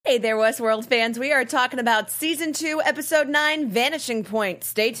Hey there, Westworld fans. We are talking about Season 2, Episode 9, Vanishing Point.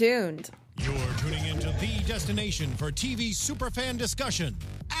 Stay tuned. You're tuning into the destination for TV superfan discussion,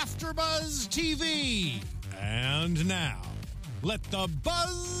 AfterBuzz TV. And now, let the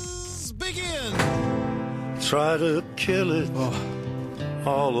buzz begin. Try to kill it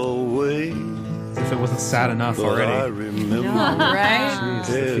all away. If it wasn't sad enough But I already. remember Right? Jeez,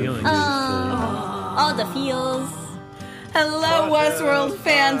 the feelings. All the feels. Hello, Westworld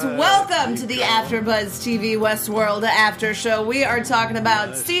fans. Welcome to the AfterBuzz TV Westworld After Show. We are talking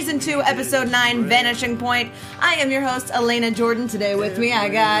about Season 2, Episode 9, Vanishing Point. I am your host, Elena Jordan. Today with me, I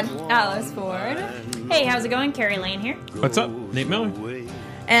got Alice Ford. Hey, how's it going? Carrie Lane here. What's up? Nate Miller.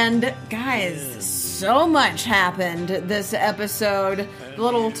 And guys, so much happened this episode. The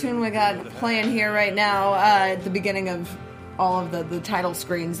little tune we got playing here right now, at the beginning of all of the title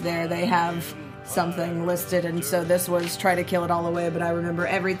screens there, they have something listed, and so this was Try to Kill It All Away, but I Remember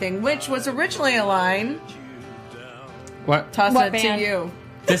Everything, which was originally a line. What? Tossing What it band? to you.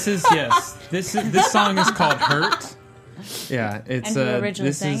 This is this song is called "Hurt." Yeah, it's And who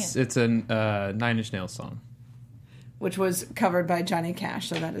originally sang it? It's a Nine Inch Nails song. Which was covered by Johnny Cash,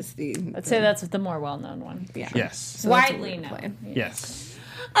 so that is the... Let's say that's the more well-known one. Yeah. Yes. So that's what Widely we're known. playing. Yes.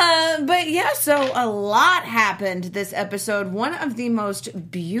 But yeah, so a lot happened this episode. One of the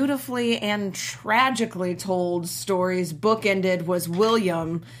most beautifully and tragically told stories bookended was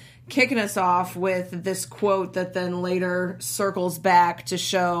William kicking us off with this quote that then later circles back to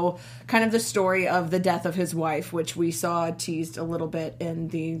show kind of the story of the death of his wife, which we saw teased a little bit in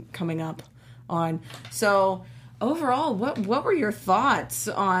the coming up on. So overall, what were your thoughts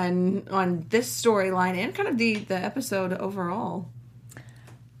on this storyline and kind of the episode overall?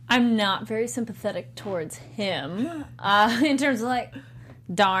 I'm not very sympathetic towards him in terms of like,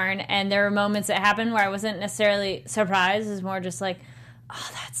 darn. And there were moments that happened where I wasn't necessarily surprised. It was more just like,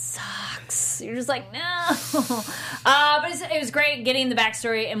 oh, that sucks. You're just like, no. But it was great getting the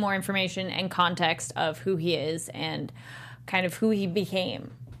backstory and more information and context of who he is and kind of who he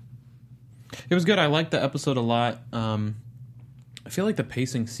became. It was good. I liked the episode a lot. I feel like the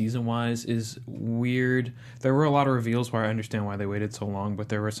pacing season-wise is weird. There were a lot of reveals where I understand why they waited so long, but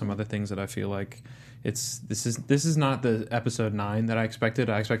there were some other things that I feel like this is not the episode 9 that I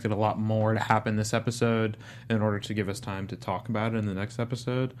expected. I expected a lot more to happen this episode in order to give us time to talk about it in the next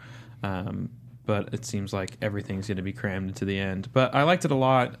episode. But it seems like everything's going to be crammed into the end. But I liked it a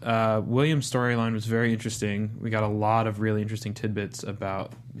lot. William's storyline was very interesting. We got a lot of really interesting tidbits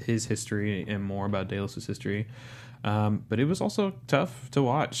about his history and more about Delos' history. But it was also tough to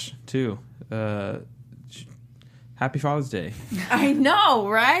watch, too. Happy Father's Day. I know,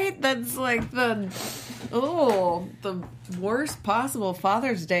 right? That's like the worst possible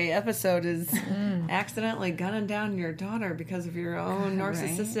Father's Day episode is accidentally gunning down your daughter because of your own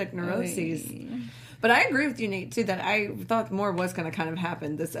narcissistic neuroses. But I agree with you, Nate, too, that I thought more was going to kind of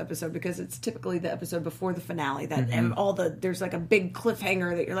happen this episode because it's typically the episode before the finale that and there's like a big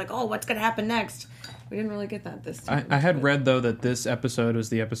cliffhanger that you're like, oh, what's going to happen next? We didn't really get that this time. I had read, though, that this episode was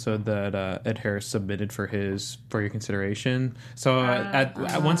the episode that Ed Harris submitted for your consideration. So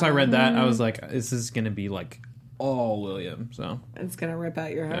once I read that, I was like, this is going to be like all William. So It's going to rip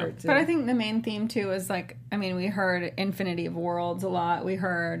out your heart, too. But I think the main theme, too, is like, I mean, we heard Infinity of Worlds a lot. We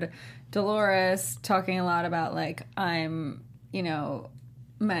heard Dolores talking a lot about, like, I'm,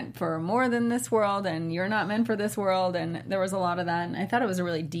 meant for more than this world, and you're not meant for this world, and there was a lot of that, and I thought it was a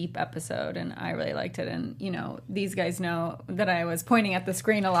really deep episode, and I really liked it, and, these guys know that I was pointing at the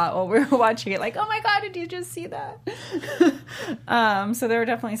screen a lot while we were watching it, like, oh my god, did you just see that? So there were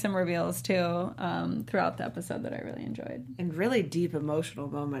definitely some reveals, too, throughout the episode that I really enjoyed. And really deep emotional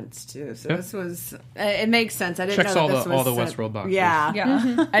moments, too. So this was... It makes sense. I didn't checks know all that this the was... all the Westworld boxes. Yeah.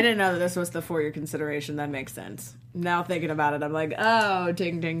 Yeah. I didn't know that this was the for your consideration. That makes sense. Now thinking about it, I'm like, oh,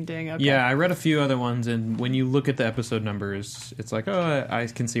 ding, ding, ding. Okay. Yeah, I read a few other ones, and when you look at the episode numbers, it's like, oh, I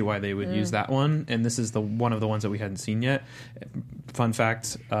can see why they would use that one, and this is one of the ones that we hadn't seen yet. Fun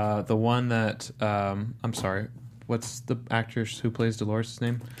fact, the one that, I'm sorry, what's the actress who plays Dolores'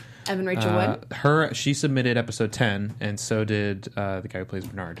 name? Evan Rachel Wood. She submitted episode 10, and so did the guy who plays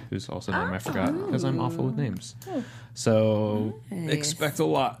Bernard, who's also a name I forgot, because I'm awful with names. So expect a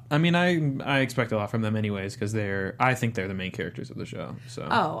lot. I mean, I expect a lot from them anyways, because I think they're the main characters of the show.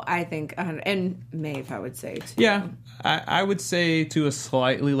 So I think, and Maeve, I would say, too. yeah, I would say to a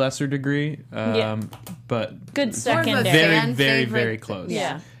slightly lesser degree, but Good secondary. very, fan very, favorite. very close.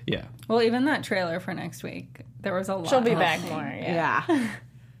 Yeah. Well, even that trailer for next week, there was a lot. She'll be back more, yeah. Yeah.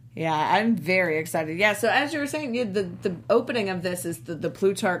 Yeah, I'm very excited. Yeah, so as you were saying, the opening of this is the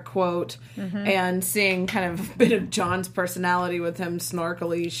Plutarch quote, and seeing kind of a bit of John's personality with him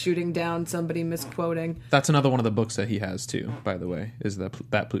snarkily shooting down somebody misquoting. That's another one of the books that he has too, by the way, is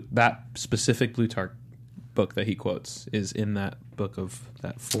that specific Plutarch book that he quotes is in that book of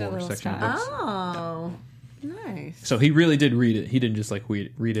that 4-section books. Oh, nice. So he really did read it. He didn't just like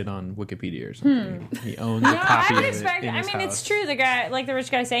read it on Wikipedia or something. He owns a copy of it in his house. It's true. The guy, like the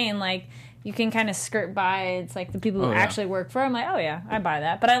rich guy saying, like, you can kind of skirt by. It's like the people who actually work for him. Like, oh yeah, I buy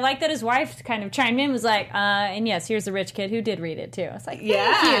that. But I like that his wife kind of chimed in, was like, and yes, here's the rich kid who did read it too. It's like, thank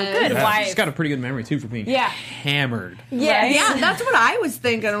you, good wife. She's got a pretty good memory too for being hammered. Yeah, that's what I was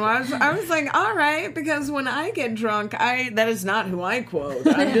thinking. I was like, all right, because when I get drunk, that is not who I quote.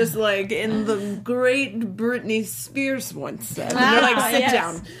 I'm just like, in the great Britney Spears once said. And they're like, sit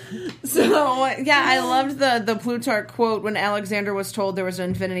down. So, yeah, I loved the Plutarch quote when Alexander was told there was an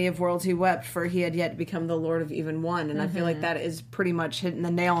infinity of worlds he wept, for he had yet to become the Lord of even one. And I feel like that is pretty much hitting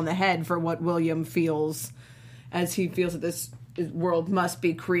the nail on the head for what William feels, as he feels that this world must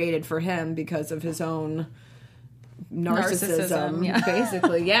be created for him because of his own narcissism.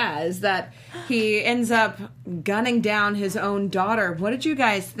 Basically, is that he ends up gunning down his own daughter. What did you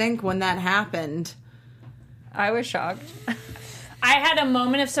guys think when that happened? I was shocked. I had a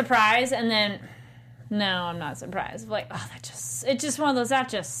moment of surprise, and then no, I'm not surprised. Like, it's just one of those, that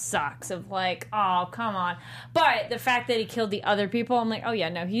just sucks. Of like, oh, come on. But the fact that he killed the other people, I'm like, oh yeah,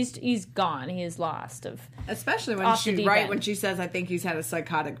 no, he's gone. He is lost. Especially when when she says, I think he's had a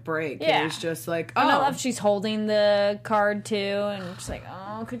psychotic break. Yeah. He's just like, oh. And I love she's holding the card too, and she's like,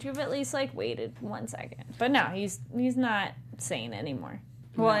 oh, could you have at least like waited 1 second? But no, he's not sane anymore.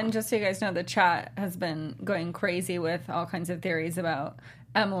 Well, and just so you guys know, the chat has been going crazy with all kinds of theories about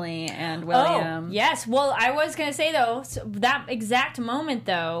Emily and William. Oh, yes. Well, I was going to say, though, so that exact moment,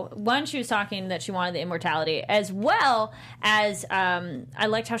 though, one, she was talking that she wanted the immortality, as well as I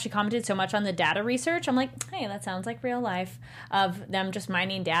liked how she commented so much on the data research. I'm like, hey, that sounds like real life of them just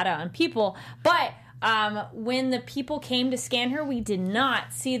mining data on people. But when the people came to scan her, we did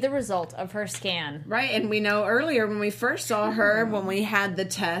not see the result of her scan. Right, and we know earlier when we first saw her, when we had the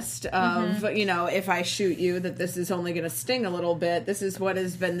test of, if I shoot you, that this is only going to sting a little bit. This is what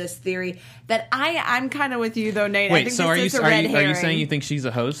has been this theory that I'm kind of with you, though, Nate. Wait, I think so are you herring. saying you think she's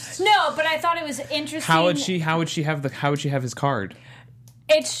a host? No, but I thought it was interesting. How would she have his card?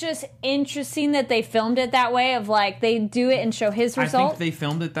 It's just interesting that they filmed it that way, of like, they do it and show his result. I think they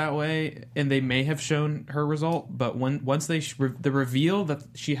filmed it that way, and they may have shown her result, but once they the reveal that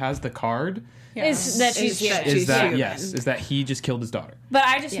she has the card is that she's human. Is that he just killed his daughter. But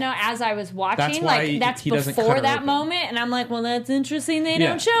I just know, as I was watching, that's before that moment, and I'm like, well, that's interesting they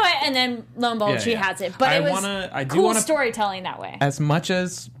don't show it, and then lo and behold, she has it. But it was cool storytelling that way. As much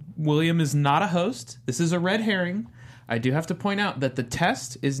as William is not a host, this is a red herring. I do have to point out that the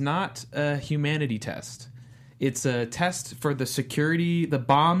test is not a humanity test. It's a test for the security, the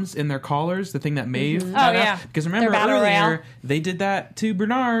bombs in their collars, the thing that Maeve had out. Because remember earlier, they did that to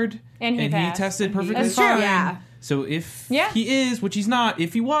Bernard, and he tested perfectly fine. True. Yeah. So if he is, which he's not,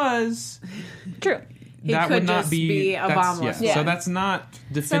 if he was... True. That would not be a bombless. Yeah. So that's not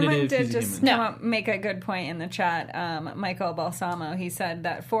definitive. Someone did just make a good point in the chat. Michael Balsamo, he said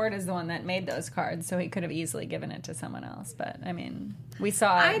that Ford is the one that made those cards, so he could have easily given it to someone else. But I mean, we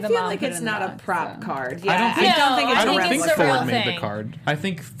saw. I feel like it's not a prop card. Yeah, I don't think Ford made the card. I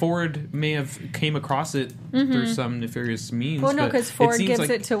think Ford may have came across it through some nefarious means. Well, no, because Ford gives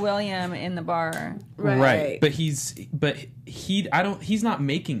it to William in the bar. Right. But he's not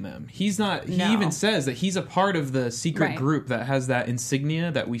making them. He's not. He even says that he's a part of the secret group that has that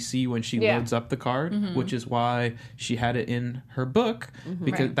insignia that we see when she loads up the card, which is why she had it in her book,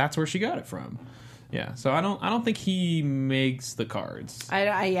 because that's where she got it from. Yeah, so I don't think he makes the cards.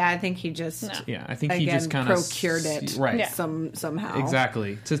 I think he just I think he just kind of procured it somehow.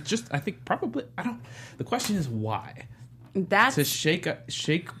 Exactly. To just I think probably the question is why. That's to shake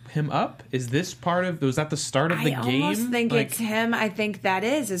him up. Is this part of? Was that the start of the game? I almost think it's him. I think that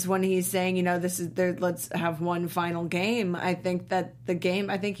is when he's saying, this is there. Let's have one final game. I think that the game.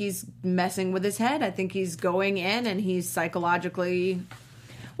 I think he's messing with his head. I think he's going in and he's psychologically.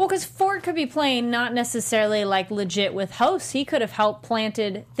 Well, because Ford could be playing not necessarily like legit with hosts. He could have helped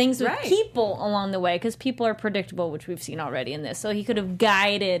planted things with people along the way, because people are predictable, which we've seen already in this. So he could have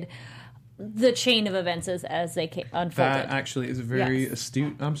guided the chain of events as they unfolded. That actually is a very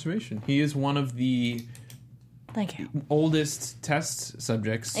astute observation. He is one of the Thank you. oldest test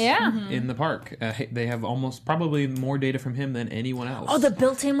subjects Yeah. in the park. They have probably more data from him than anyone else. Oh, the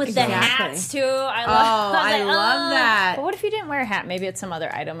built-in with the hats too. I love that. But what if you didn't wear a hat? Maybe it's some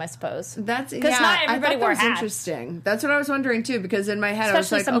other item, I suppose. That's because not everybody I thought wore that was hats. interesting. That's what I was wondering too, because in my head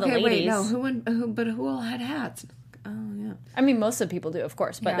Especially I was some like, of the okay, wait, no, ladies. who all had hats? Oh yeah. I mean, most of the people do, of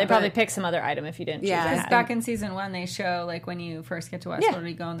course, but Yeah, they probably but- pick some other item if you didn't choose a Yeah. hat. Back in season 1, they show like when you first get to Westworld, Yeah.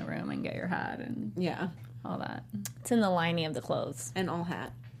 you go in the room and get your hat and Yeah. all that. It's in the lining of the clothes. And all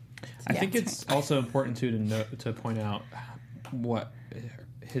hat. I think it's also important to point out what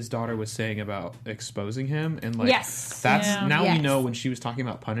his daughter was saying about exposing him, and like Yes. that's Yeah. now Yes. we know when she was talking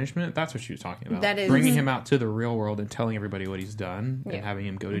about punishment, that's what she was talking about. That is- bringing him out to the real world and telling everybody what he's done Yeah. and having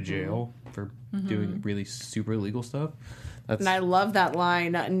him go to jail for doing really super illegal stuff. That's And I love that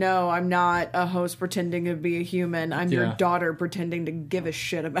line. No, I'm not a host pretending to be a human. I'm your Yeah. daughter pretending to give a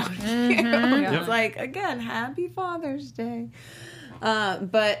shit about you. It's like, again, happy Father's Day.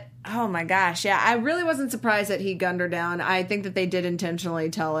 But, oh my gosh, yeah, I really wasn't surprised that he gunned her down. I think that they did intentionally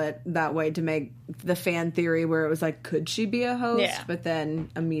tell it that way to make the fan theory where it was like, could she be a host? Yeah. But then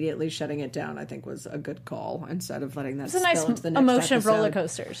immediately shutting it down, I think, was a good call instead of letting that It's a spill nice into the next emotion of episode. roller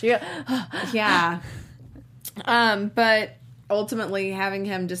coasters. Yeah. Yeah. But ultimately having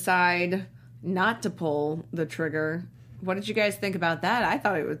him decide not to pull the trigger. What did you guys think about that? I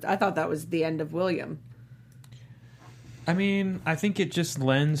thought that was the end of William. I mean, I think it just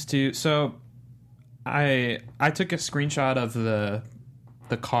lends to. So, I took a screenshot of the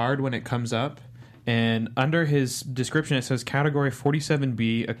card when it comes up, and under his description it says category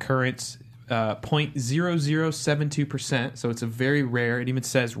 47B, occurrence 0.0072%. So it's a very rare. It even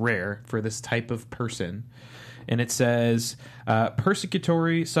says rare for this type of person, and it says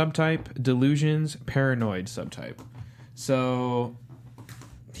persecutory subtype, delusions, paranoid subtype. So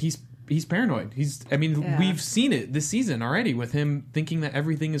he's paranoid. We've seen it this season already with him thinking that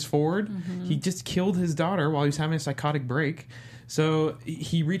everything is forward. Mm-hmm. He just killed his daughter while he was having a psychotic break. So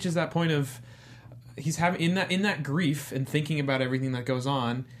he reaches that point of he's having in that grief and thinking about everything that goes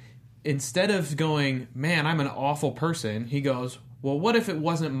on. Instead of going, man, I'm an awful person, he goes, well, what if it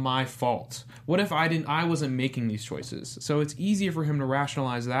wasn't my fault? What if I wasn't making these choices? So it's easier for him to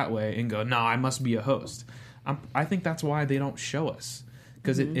rationalize that way and go, no, I must be a host. I think that's why they don't show us.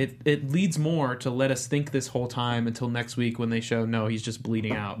 Because it leads more to let us think this whole time until next week when they show, no, he's just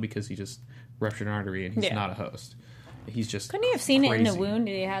bleeding out because he just ruptured an artery and he's not a host. He's just Couldn't you have seen it in the wound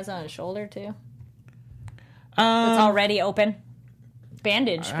that he has on his shoulder, too? It's already open.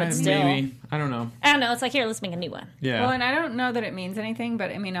 Bandaged, but still. Maybe. I don't know. It's like, here, let's make a new one. Yeah. Well, and I don't know that it means anything, but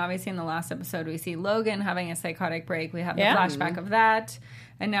I mean, obviously in the last episode we see Logan having a psychotic break. We have the flashback of that.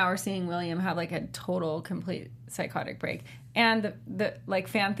 And now we're seeing William have like a total, complete psychotic break. And the like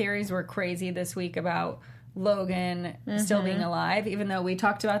fan theories were crazy this week about Logan still being alive, even though we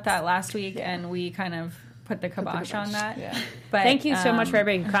talked about that last week and we kind of put the kibosh on that. Yeah. But Thank you so much for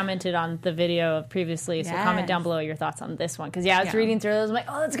everybody who commented on the video of previously. So comment Yes. down below your thoughts on this one. Because, I was reading through those. I'm like,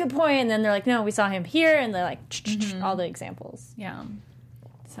 oh, that's a good point. And then they're like, no, we saw him here. And they're like, all the examples. Yeah.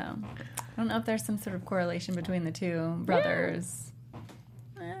 So I don't know if there's some sort of correlation between the two brothers.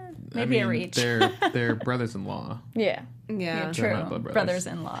 Maybe a reach. They're brothers-in-law. Yeah. Yeah. True. not blood brothers.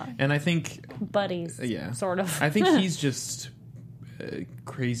 Brothers-in-law. And I think Buddies. Yeah. Sort of. I think he's just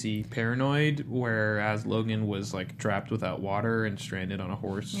crazy paranoid, whereas Logan was like trapped without water and stranded on a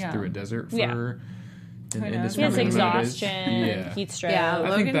horse through a desert for knows? He has indiscriminate amount of days. exhaustion, heat stroke. Yeah.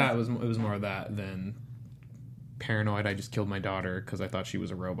 I think Logan's- it was more of that than paranoid. I just killed my daughter because I thought she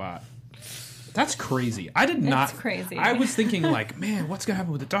was a robot. That's crazy. I did not. That's crazy. I was thinking like, man, what's gonna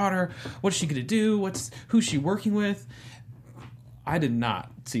happen with the daughter? What's she gonna do? Who's she working with? I did not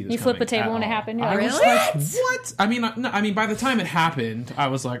see this. You flipped the coming table at when it all. happened? You're I like, was like, what? I mean, by the time it happened, I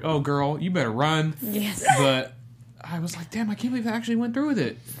was like, oh, girl, you better run. Yes. But I was like, damn, I can't believe they actually went through with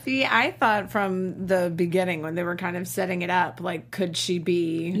it. See, I thought from the beginning when they were kind of setting it up, like, could she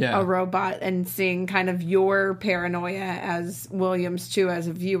be a robot? And seeing kind of your paranoia as Williams, too, as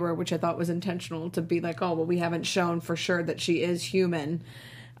a viewer, which I thought was intentional to be like, oh, well, we haven't shown for sure that she is human.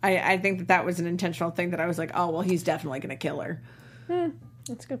 I think that was an intentional thing that I was like, oh, well, he's definitely going to kill her.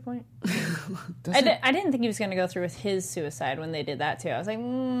 That's a good point. I didn't think he was going to go through with his suicide when they did that, too. I was like,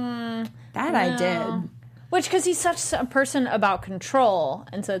 That I did. Which, because he's such a person about control,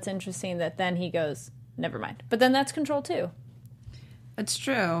 and so it's interesting that then he goes, never mind. But then that's control, too. It's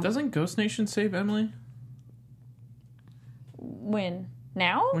true. Doesn't Ghost Nation save Emily When?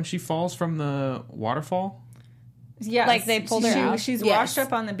 Now? when she falls from the waterfall? Yes. Like, they pulled her out? She's Yes. washed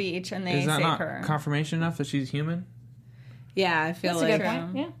up on the beach and they Is that save not her. confirmation enough that she's human? Yeah, I feel That's a like good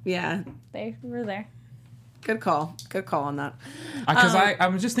point. Yeah, yeah. they were there. Good call on that. Because I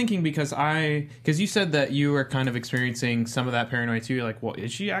was just thinking because you said that you were kind of experiencing some of that paranoia too. You're like, well,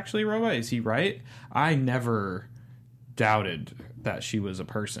 is she actually a robot? Is he right? I never doubted that she was a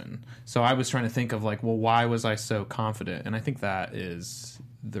person. So I was trying to think of like, well, why was I so confident? And I think that is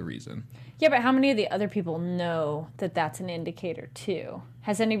the reason. Yeah, but how many of the other people know that that's an indicator too?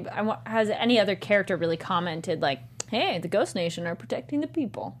 Has any other character really commented like, hey, the Ghost Nation are protecting the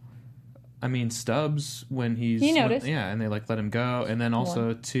people? I mean, Stubbs, when he noticed. and they like let him go. And then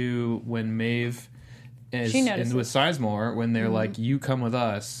also too, when Maeve is in with Sizemore, when they're like, you come with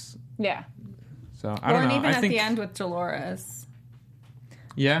us. Yeah. So I don't know. And even I at think, the end with Dolores.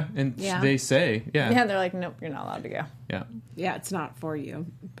 Yeah, and they say, Yeah, they're like, nope, you're not allowed to go. Yeah. Yeah, it's not for you.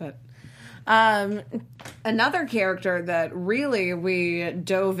 But another character that really we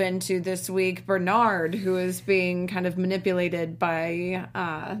dove into this week, Bernard, who is being kind of manipulated by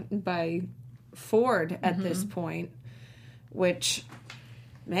Ford at this point, which,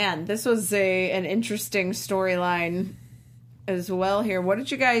 man, this was an interesting storyline as well here. What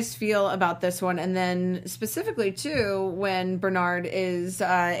did you guys feel about this one? And then specifically too, when Bernard is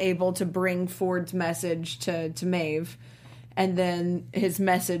able to bring Ford's message to Maeve, and then his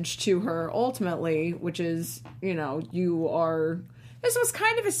message to her ultimately, which is, this was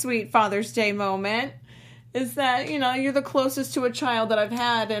kind of a sweet Father's Day moment, is that, you're the closest to a child that I've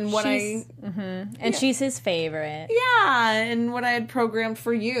had, and what she's his favorite. Yeah, and what I had programmed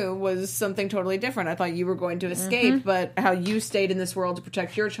for you was something totally different. I thought you were going to escape, but how you stayed in this world to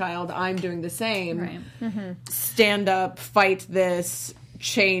protect your child, I'm doing the same. Right. Stand up, fight this,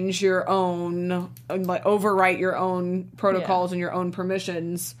 change your own, like overwrite your own protocols and your own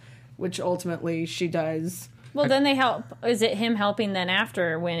permissions, which ultimately she does. Well, then they help. Is it him helping then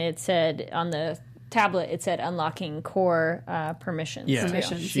after when it said on the tablet, it said unlocking core permissions. Yeah,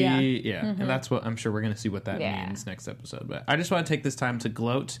 permissions, and that's what I'm sure we're going to see what that means next episode. But I just want to take this time to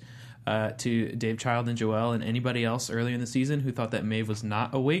gloat to Dave Child and Joelle and anybody else earlier in the season who thought that Maeve was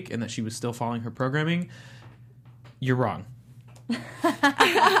not awake and that she was still following her programming. You're wrong. She's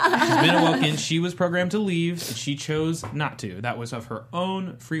been awoken. She was programmed to leave, and she chose not to. That was of her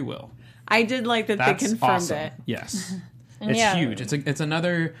own free will. I did like that they confirmed awesome. it. Yes, it's huge. It's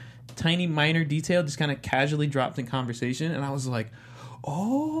another tiny minor detail just kind of casually dropped in conversation, and I was like,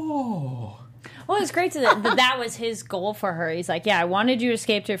 oh. Well, it's great that was his goal for her. He's like, I wanted you to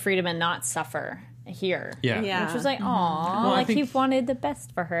escape to freedom and not suffer here. Yeah. Which was like, aw, Well, he wanted the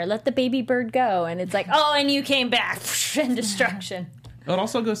best for her. Let the baby bird go. And it's like, oh, and you came back. And destruction. It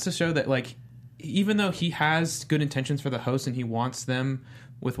also goes to show that, like, even though he has good intentions for the host and he wants them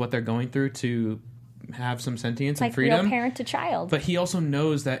with what they're going through to have some sentience and freedom, real parent to child. But he also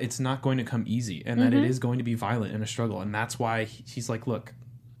knows that it's not going to come easy and that it is going to be violent and a struggle, and that's why he's like, look,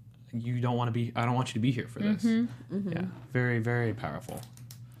 I don't want you to be here for this. Yeah, very, very powerful.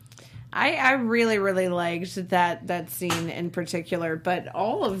 I really, really liked that scene in particular, but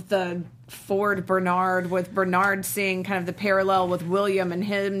all of the Ford Bernard, with Bernard seeing kind of the parallel with William and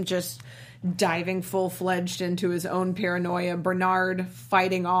him just diving full-fledged into his own paranoia, Bernard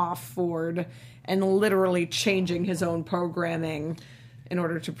fighting off Ford and literally changing his own programming in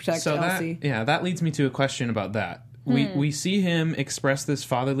order to protect Elsie. That leads me to a question about that. We see him express this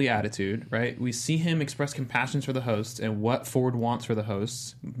fatherly attitude, right? We see him express compassion for the hosts and what Ford wants for the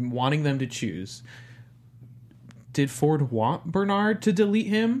hosts, wanting them to choose. Did Ford want Bernard to delete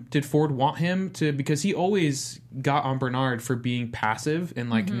him? Did Ford want him to... Because he always got on Bernard for being passive and,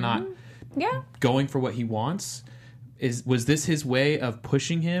 like, not going for what he wants. Was this his way of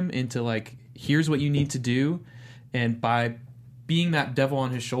pushing him into, like, here's what you need to do, and by being that devil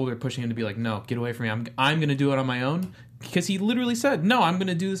on his shoulder, pushing him to be like, no, get away from me. I'm going to do it on my own. Because he literally said, no, I'm going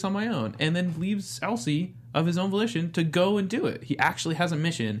to do this on my own. And then leaves Elsie of his own volition to go and do it. He actually has a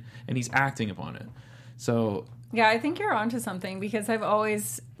mission, and he's acting upon it. So... Yeah, I think you're onto something, because I've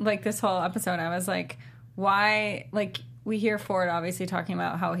always, like, this whole episode, I was like, why, like, we hear Ford obviously talking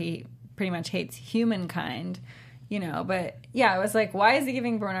about how he pretty much hates humankind, but yeah, I was like, why is he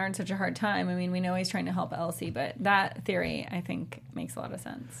giving Bernard such a hard time? I mean, we know he's trying to help Elsie, but that theory, I think, makes a lot of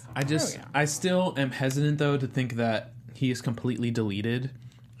sense. I still am hesitant, though, to think that he is completely deleted.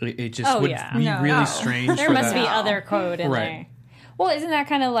 It just would be really strange. There must be other code in right. there. Well, isn't that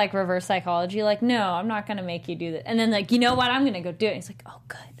kind of like reverse psychology? Like, no, I'm not going to make you do that. And then, like, you know what? I'm going to go do it. And he's like, oh,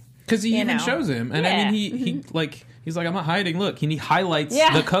 good. Because he even shows him. And I mean, he's like, I'm not hiding. Look, and he highlights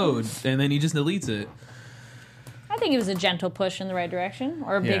the code, and then he just deletes it. I think it was a gentle push in the right direction,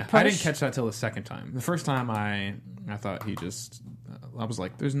 or a big push. I didn't catch that till the second time. The first time I thought I was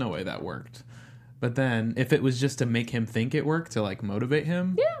like, there's no way that worked. But then, if it was just to make him think it worked, to, like, motivate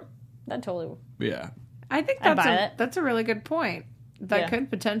him. Yeah, that totally worked. Yeah. I think I'd buy it. that's a really good point. That could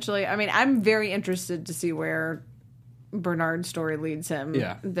potentially... I mean, I'm very interested to see where Bernard's story leads him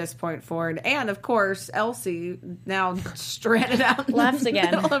this point forward. And, of course, Elsie now stranded out in Left the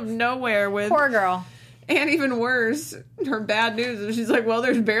again. middle of nowhere with... Poor girl. And even worse, her bad news is she's like, well,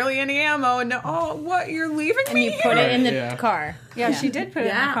 there's barely any ammo. And what? You're leaving And me you here? put it in the car. Yeah, she did put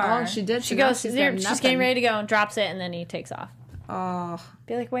it in the car. Oh, she did. She So now goes, she's there, got she's nothing. getting ready to go and drops it, and then he takes off. Oh,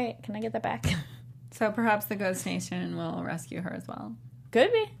 Be like, wait, can I get that back? So perhaps the Ghost Nation will rescue her as well.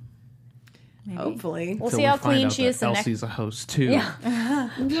 Could be. Maybe. hopefully. We'll Till see we how find clean out she that is the next. Elsie's a host too. Yeah.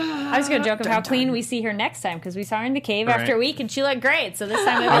 I was going to joke of how clean we see her next time because we saw her in the cave after a week and she looked great. So this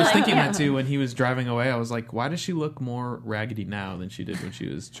time we'll be I was like, thinking that too when he was driving away. I was like, why does she look more raggedy now than she did when she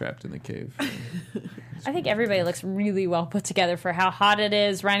was trapped in the cave? I think everybody looks really well put together for how hot it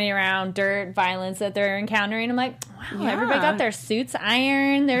is, running around, dirt, violence that they're encountering. I'm like, wow, everybody got their suits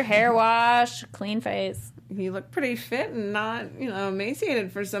ironed, their hair washed, clean face. You look pretty fit and not,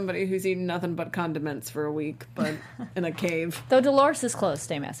 emaciated for somebody who's eaten nothing but condiments for a week, but in a cave. Though Dolores' clothes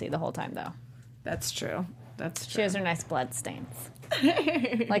stay messy the whole time, though. That's true. That's She true. has her nice blood stains.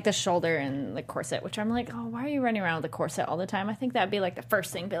 Like the shoulder and the corset, which I'm like, oh, why are you running around with a corset all the time? I think that'd be like the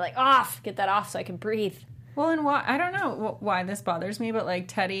first thing. Be like, off! Get that off so I can breathe. Well, and why, I don't know why this bothers me, but like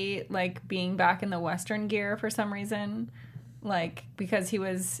Teddy, like being back in the Western gear for some reason, like because he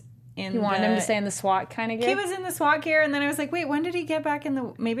was in. You wanted him to stay in the SWAT kind of gear? He was in the SWAT gear, and then I was like, wait, when did he get back in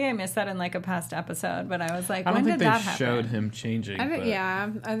the? Maybe I missed that in like a past episode, but I was like, I don't when think did they that happen? showed him changing. I think,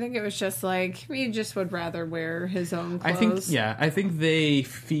 but I think it was just like, he just would rather wear his own clothes. I think they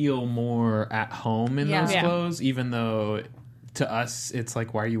feel more at home in those Yeah. clothes, even though to us it's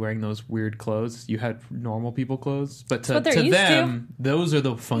like, why are you wearing those weird clothes? You had normal people clothes, but what they're to used them, those are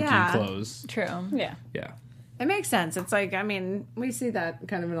the funky Yeah. clothes. True. Yeah. Yeah. It makes sense. It's like, I mean, we see that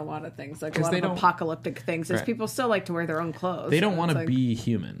kind of in a lot of things, like a 'Cause lot they of don't- apocalyptic things, is Right. people still like to wear their own clothes. They don't So want it's to like- be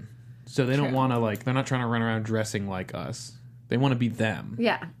human, so they don't True. want to they're not trying to run around dressing like us. They want to be them.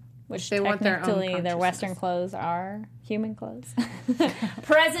 Yeah. Which They want their own technically their consciousness. Western clothes are human clothes.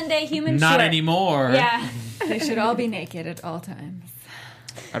 Present day human Not short. anymore. Yeah. They should all be naked at all times.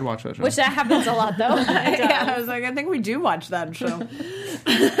 I'd watch that show. Which that happens a lot though. Yeah, I was like, I think we do watch that show.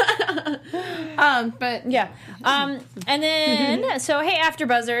 But Yeah. And then, so hey,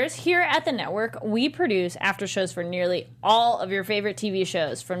 AfterBuzzers, here at the network, we produce after shows for nearly all of your favorite TV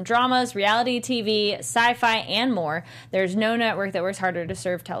shows, from dramas, reality TV, sci-fi, and more. There's no network that works harder to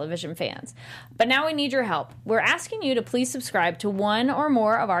serve television fans. But now we need your help. We're asking you to please subscribe to one or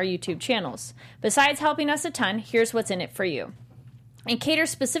more of our YouTube channels. Besides helping us a ton, here's what's in it for you. It caters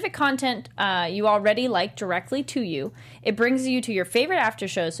specific content you already like directly to you. It brings you to your favorite after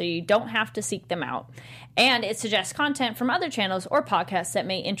shows so you don't have to seek them out. And it suggests content from other channels or podcasts that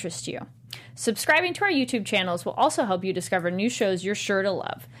may interest you. Subscribing to our YouTube channels will also help you discover new shows you're sure to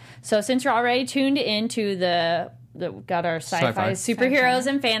love. So since you're already tuned into got our sci-fi, superheroes,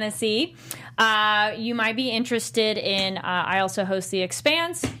 and fantasy, you might be interested in, I also host The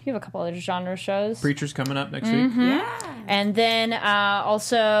Expanse. You have a couple other genre shows. Preacher's coming up next week. And then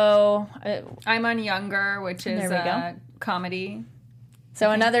also... I'm on Younger, which is There we go. comedy. So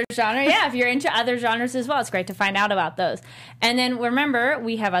another genre, yeah, if you're into other genres as well, it's great to find out about those. And then remember,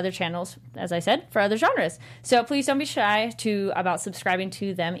 we have other channels, as I said, for other genres. So please don't be shy about subscribing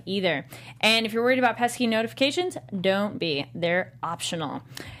to them either. And if you're worried about pesky notifications, don't be. They're optional.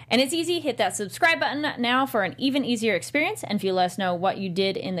 And it's easy. Hit that subscribe button now for an even easier experience. And if you let us know what you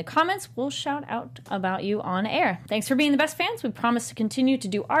did in the comments, we'll shout out about you on air. Thanks for being the best fans. We promise to continue to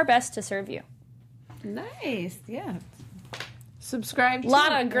do our best to serve you. nice, yeah. Subscribe to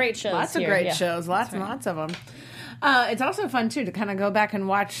Lot of great shows Lots here, of great yeah. shows. Lots and lots of them. It's also fun, too, to kind of go back and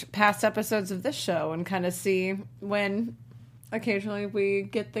watch past episodes of this show and kind of see when occasionally we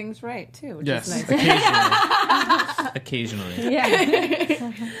get things right, too, which Yes, is nice. occasionally.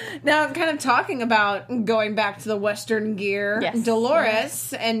 Yeah. Now, kind of talking about going back to the Western gear, Yes.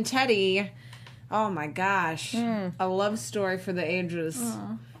 Dolores and Teddy, oh my gosh, a love story for the ages.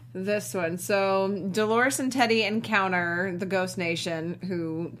 This one. So, Dolores and Teddy encounter the Ghost Nation,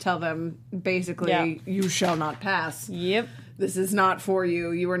 who tell them, basically, Yeah. you shall not pass. Yep. This is not for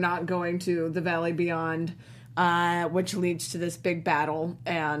you. You are not going to the Valley Beyond, which leads to this big battle,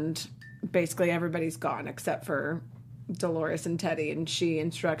 and basically everybody's gone except for Dolores and Teddy, and she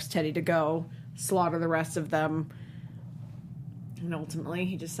instructs Teddy to go slaughter the rest of them. And ultimately,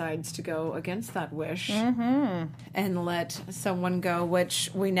 he decides to go against that wish and let someone go, which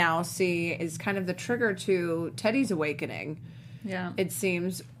we now see is kind of the trigger to Teddy's awakening. Yeah. It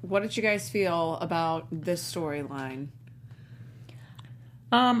seems. What did you guys feel about this storyline?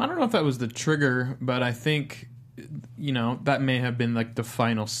 I don't know if that was the trigger, but I think, that may have been like the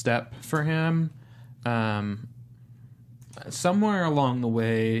final step for him. Somewhere along the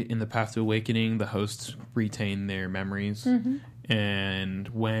way in the Path to Awakening, the hosts retain their memories. And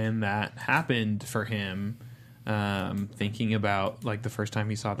when that happened for him, thinking about like the first time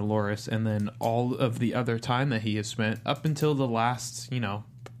he saw Dolores and then all of the other time that he has spent up until the last, 2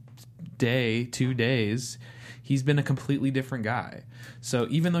 days, he's been a completely different guy. So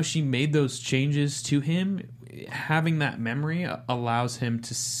even though she made those changes to him, having that memory allows him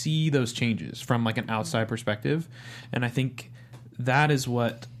to see those changes from like an outside perspective. And I think that's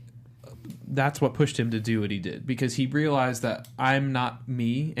what pushed him to do what he did, because he realized that I'm not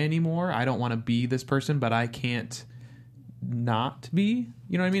me anymore. I don't want to be this person, but I can't not be,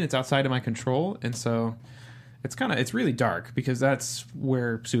 you know what I mean? It's outside of my control. And so it's really dark, because that's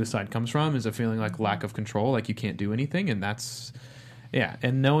where suicide comes from, is a feeling like lack of control, like you can't do anything. And that's,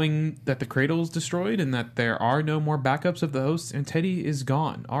 and knowing that the cradle is destroyed and that there are no more backups of the hosts, and Teddy is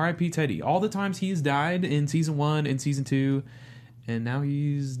gone. R.I.P. Teddy. All the times he's died in season 1 and season 2, and now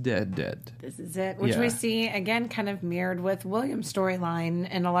he's dead. This is it, which we see, again, kind of mirrored with William's storyline,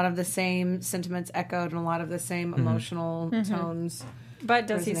 and a lot of the same sentiments echoed and a lot of the same emotional tones. But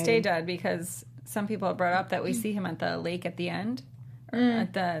does he stay dead? Because some people have brought up that we see him at the lake at the end.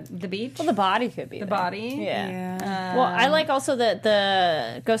 At the beach. Well, the body could be the there. body. Yeah. Well, I like also that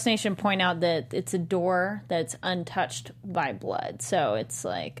the Ghost Nation point out that it's a door that's untouched by blood. So it's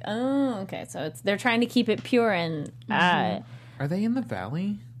like, oh, okay. So they're trying to keep it pure. And Are they in the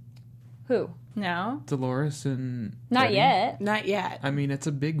valley? who? No. Dolores and Not Teddy? yet. Not yet. I mean, it's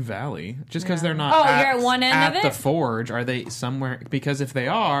a big valley. Just because they're not Oh, you're at one end at of the it? forge, are they somewhere? Because if they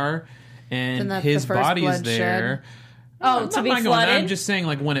are, Then and that's his the first body's bloodshed. there... Oh, to I'm be not going flooded? there. I'm just saying,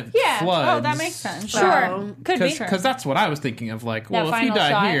 like, when it Yeah. floods... Oh, that makes sense. Sure. Could be. Because that's what I was thinking of. Like, well, if he final died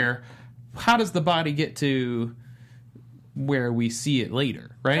shot. here, how does the body get to where we see it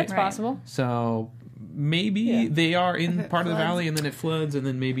later, right? That's possible. So maybe they are in part of the valley, and then it floods, and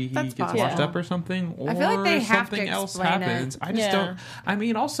then maybe he That's gets possible. washed up or something, or I feel like they have to something else explain it. happens. I just Yeah. don't. I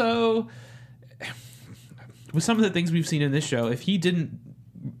mean, also with some of the things we've seen in this show, if he didn't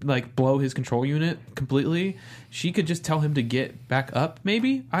like blow his control unit completely, she could just tell him to get back up.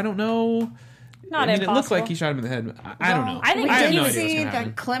 Maybe, I don't know. Not I mean, it looked impossible. like he shot him in the head. I don't know. I think We I have did no idea what's see gonna happen.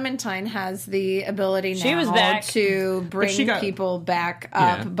 that Clementine has the ability now She was back. to bring she got- people back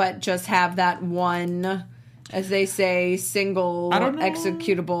up, Yeah. but just have that one, as they say, single I don't know.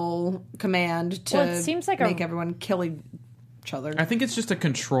 executable command to Well, it seems like make everyone kill each other. I think it's just a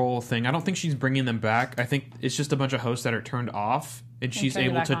control thing. I don't think she's bringing them back. I think it's just a bunch of hosts that are turned off, and she's turn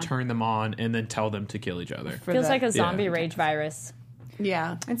them able back to on. turn them on and then tell them to kill each other. For Feels that. like a zombie rage virus.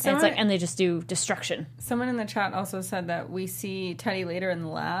 Yeah. And And it's someone, like, and they just do destruction. someone in the chat also said that we see Teddy later in the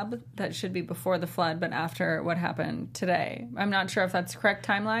lab. That should be before the flood, but after what happened today. I'm not sure if that's the correct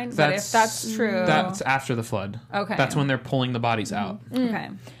timeline, but if that's true, That's after the flood. Okay. That's when they're pulling the bodies out. okay.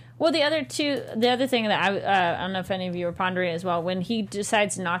 Well, the other thing that I don't know if any of you were pondering as well, when he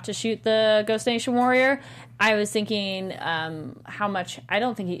decides not to shoot the Ghost Nation warrior, I was thinking how much, I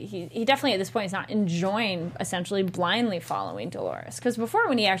don't think he definitely at this point is not enjoying essentially blindly following Dolores. Because before,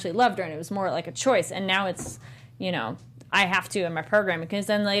 when he actually loved her and it was more like a choice, and now it's, I have to in my program. Because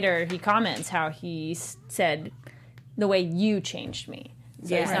then later he comments how he said, the way you changed me.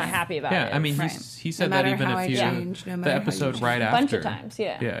 So he's Yeah. not happy about Yeah, it. I mean, Right. he said No that matter even how a I few change, no the matter how you episode change. right a after. bunch of times,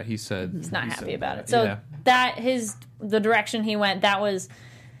 yeah. Yeah, he said He's not he happy said about it. So the direction he went,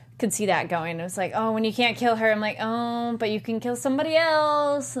 could see that going. It was like, oh, when you can't kill her, I'm like, oh, but you can kill somebody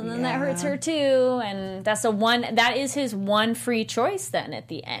else, and then that hurts her too. And that is his one free choice then at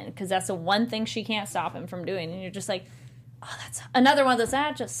the end, because that's the one thing she can't stop him from doing. And you're just like, oh, that's another one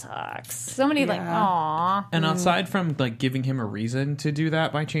that just sucks. So many like, aw. And aside from like giving him a reason to do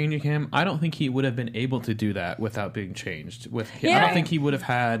that by changing him, I don't think he would have been able to do that without being changed. I don't think he would have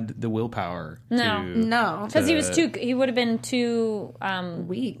had the willpower. No. Because he would have been too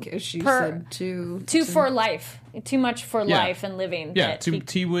Weak, as she Per- said, too for life. Too much for Yeah. life and living. Yeah, that he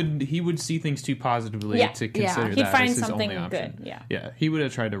he would see things too positively Yeah. to Yeah. consider He'd that find as his something only option. good, yeah. Yeah, he would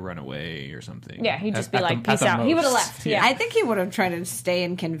have tried to run away or something. Yeah, he'd just be At like, the- at peace the out. He would have most. left. Yeah. I think he would have tried to stay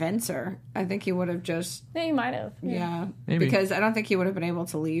and convince her. I think he would have just, Yeah, he might have. yeah. Maybe. Because I don't think he would have been able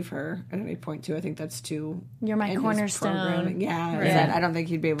to leave her at any point, too. I think that's too... You're my in his cornerstone. programming. Yeah, Right. that I don't think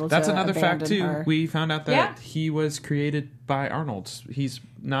he'd be able That's to another fact abandon too. her. We found out that Yeah. he was created by Arnold. He's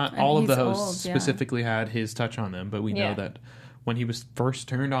not all of the he's hosts old, yeah. specifically had his touch on them, but we Yeah. know that when he was first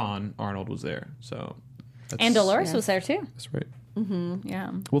turned on, Arnold was there. So And Dolores was there too. That's right.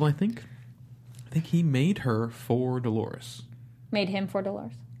 Yeah. Well, I think he made her for Dolores. Made him for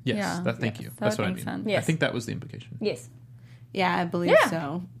Dolores. Yes, Yeah. thank you. That That's would what I make mean. sense. I Yes. think that was the implication. Yes. Yeah, I believe Yeah.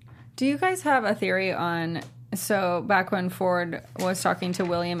 so. Do you guys have a theory on? So back when Ford was talking to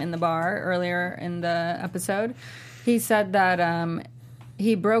William in the bar earlier in the episode, he said that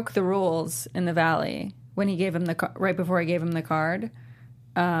he broke the rules in the Valley when he gave him right before he gave him the card,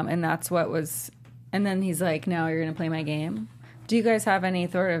 and that's what was. And then he's like, "Now you're going to play my game." Do you guys have any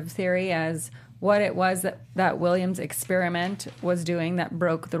sort of theory as what it was that William's experiment was doing that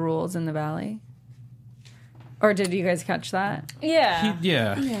broke the rules in the Valley? Or did you guys catch that?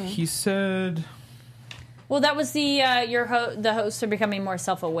 Yeah. He said... Well, that was the the hosts are becoming more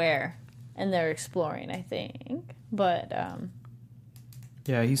self-aware, and they're exploring, I think. But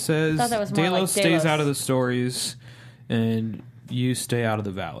Yeah, he says thought that was more Delos like stays Delos. out of the stories, and you stay out of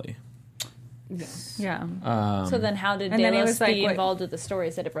the Valley. Yeah. so then, how did and then he Delos was like, be what- involved with the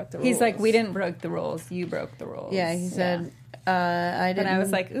stories that it broke the rules? He's like, we didn't break the rules. You broke the rules. Yeah, he said, I didn't. And I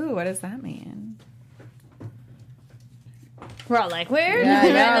was like, ooh, what does that mean? We're all like, where? Yeah,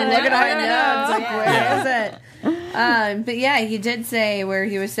 I know. Look at I our notes. Like, where is it? But yeah, he did say where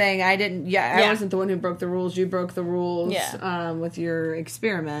he was saying, I didn't. Yeah, I Yeah. wasn't the one who broke the rules. You broke the rules. Yeah. With your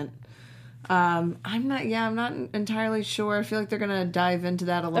experiment. I'm not. Yeah, I'm not entirely sure. I feel like they're gonna dive into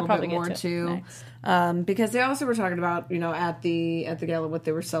that a little probably bit get more to it too. next. Because they also were talking about, at the gala what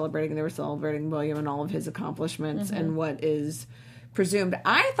they were celebrating. They were celebrating William and all of his accomplishments and what is presumed.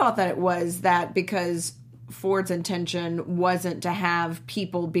 I thought that it was that because Ford's intention wasn't to have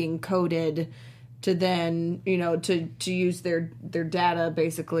people being coded to then, to use their data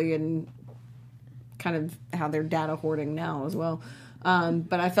basically, and kind of how they're data hoarding now as well.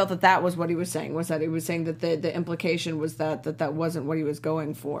 But I felt that was what he was saying, was that he was saying that the implication was that wasn't what he was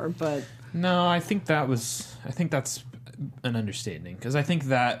going for. But No, I think that's an understatement, because I think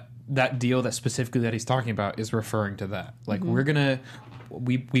that deal that specifically that he's talking about is referring to that. Like,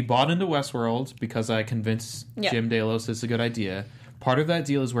 we bought into Westworld because I convinced Jim Delos it's a good idea. Part of that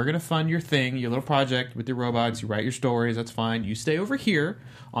deal is we're going to fund your thing, your little project with your robots. You write your stories. That's fine. You stay over here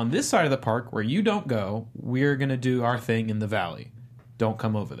on this side of the park where you don't go. We're going to do our thing in the Valley. Don't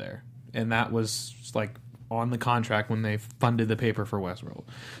come over there. And that was like on the contract when they funded the paper for Westworld.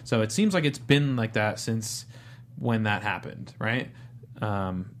 So it seems like it's been like that since when that happened, right?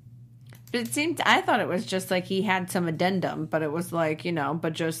 it seemed, I thought it was just like he had some addendum, but it was like,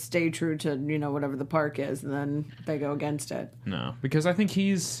 but just stay true to, whatever the park is, and then they go against it. No, because I think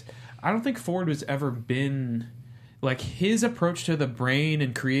I don't think Ford has ever been, like, his approach to the brain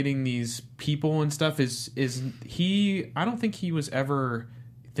and creating these people and stuff I don't think he was ever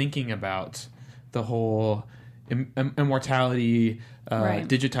thinking about the whole immortality, Right.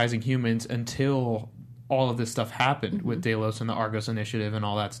 digitizing humans until all of this stuff happened with Delos and the Argos Initiative and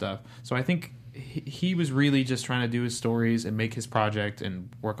all that stuff. So I think he was really just trying to do his stories and make his project and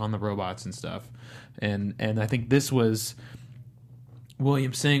work on the robots and stuff. And I think this was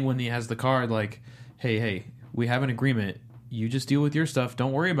William saying when he has the card, like, hey, we have an agreement. You just deal with your stuff.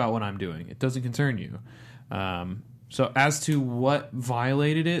 Don't worry about what I'm doing. It doesn't concern you. So as to what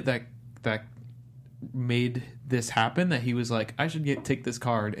violated it, that made this happen, that he was like, I should take this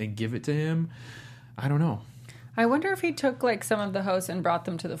card and give it to him, I don't know. I wonder if he took like some of the hosts and brought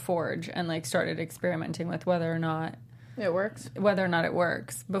them to the Forge and like started experimenting with whether or not It works. it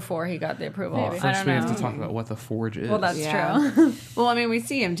works before he got the approval. Maybe. I First don't we know. have to talk about what the Forge is. Well, that's Yeah. true. Well, I mean, we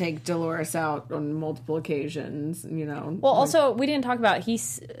see him take Dolores out on multiple occasions, Well, also, we didn't talk about he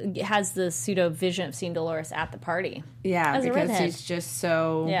has the pseudo vision of seeing Dolores at the party. Yeah, As a because redhead. he's just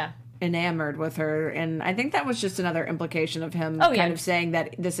so enamored with her. And I think that was just another implication of him kind of saying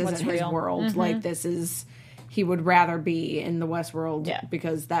that this isn't What's his real. world. Like, this is... He would rather be in the Westworld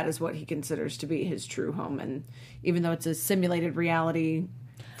because that is what he considers to be his true home. And even though it's a simulated reality,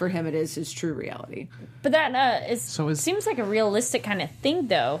 for him it is his true reality. But that seems like a realistic kind of thing,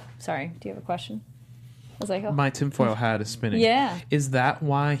 though. Sorry, do you have a question? Was like, My tinfoil hat is spinning. Yeah. Is that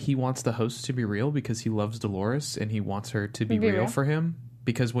why he wants the host to be real? Because he loves Dolores and he wants her to be real for him?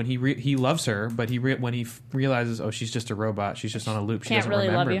 Because when he loves her, but when he realizes, oh, she's just a robot, she's just on a loop, she Can't doesn't really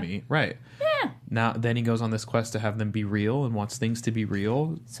remember love you. me. Right. Yeah. Now, then he goes on this quest to have them be real and wants things to be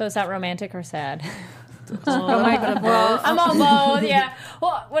real. So is that romantic or sad? I'm all both, yeah.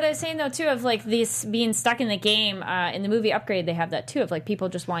 Well, what I was saying, though, too, of, like, this being stuck in the game, in the movie Upgrade, they have that, too, of, like, people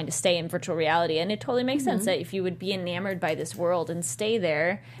just wanting to stay in virtual reality. And it totally makes sense that if you would be enamored by this world and stay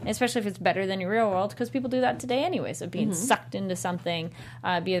there, and especially if it's better than your real world, because people do that today anyways, of being sucked into something,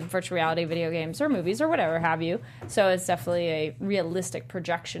 be it virtual reality, video games, or movies, or whatever have you. So it's definitely a realistic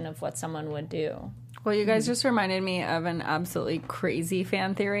projection of what someone would do. Well, you guys just reminded me of an absolutely crazy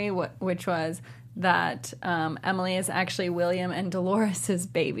fan theory, which was that Emily is actually William and Dolores'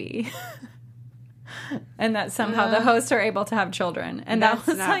 baby. And that somehow the hosts are able to have children. And that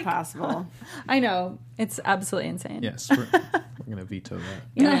was not like possible. I know. It's absolutely insane. Yes, we're going to veto that.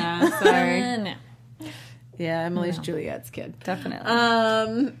 Yeah, sorry. No. Yeah, Emily's Juliet's kid.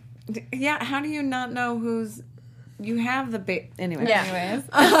 Definitely. Yeah, how do you not know who's... You have the baby... Anyway. Yeah. Anyways.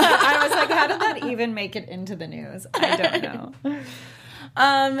 I was like, how did that even make it into the news? I don't know.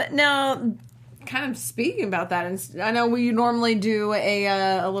 Now, kind of speaking about that, and I know we normally do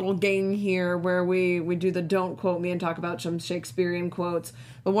a little game here where we do the don't quote me and talk about some Shakespearean quotes.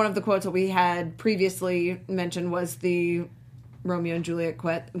 But one of the quotes that we had previously mentioned was the Romeo and Juliet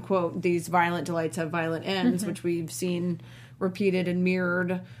quote, "These violent delights have violent ends," which we've seen repeated and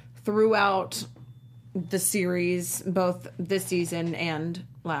mirrored throughout the series, both this season and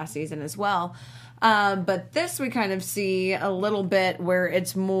last season as well. But this we kind of see a little bit where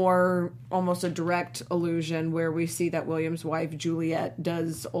it's more almost a direct allusion, where we see that William's wife, Juliet,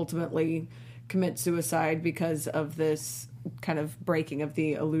 does ultimately commit suicide because of this kind of breaking of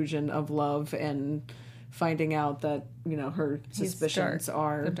the illusion of love and finding out that, you know, her suspicions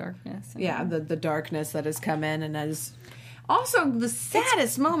are... The darkness. Yeah, the darkness that has come in, and as... Also, the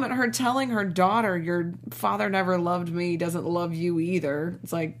saddest moment, her telling her daughter, "Your father never loved me, doesn't love you either."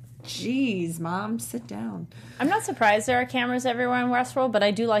 It's like, geez, Mom, sit down. I'm not surprised there are cameras everywhere in Westworld, but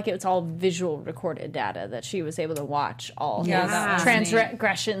I do like it's all visual recorded data that she was able to watch all Yeah, his that was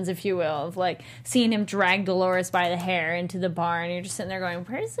transgressions, if you will, of like seeing him drag Dolores by the hair into the barn. You're just sitting there going,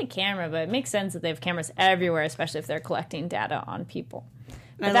 where's the camera? But it makes sense that they have cameras everywhere, especially if they're collecting data on people.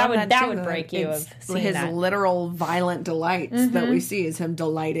 But that would break you of seeing his that. literal violent delights that we see is him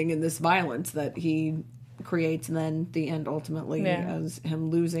delighting in this violence that he creates, and then the end ultimately as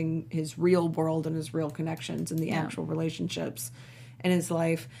him losing his real world and his real connections and the actual relationships in his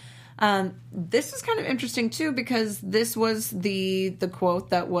life. This is kind of interesting too, because this was the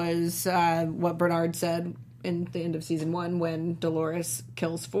quote that was what Bernard said in the end of season 1 when Dolores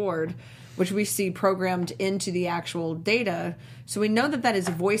kills Ford, which we see programmed into the actual data. So we know that is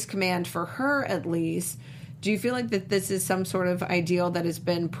a voice command for her, at least. Do you feel like that this is some sort of ideal that has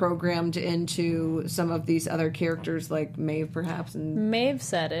been programmed into some of these other characters, like Maeve, perhaps? And Maeve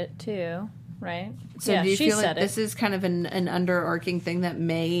said it, too, right? so yeah, do you she feel like said this is kind of an underarching thing that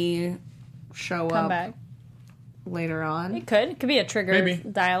may show Come up back. later on? It could. It could be a trigger Maybe.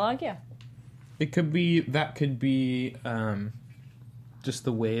 dialogue, yeah. It could be, just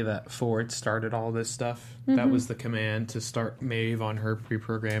the way that Ford started all this stuff. That was the command to start Maeve on her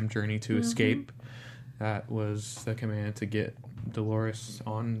pre-programmed journey to escape. That was the command to get Dolores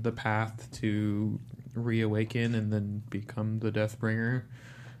on the path to reawaken and then become the Deathbringer.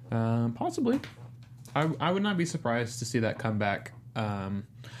 Possibly. I would not be surprised to see that come back.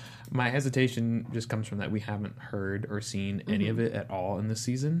 My hesitation just comes from that we haven't heard or seen any of it at all in this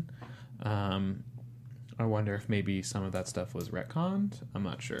season. I wonder if maybe some of that stuff was retconned. I'm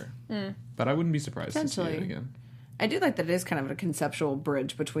not sure. But I wouldn't be surprised to see it again. I do like that it is kind of a conceptual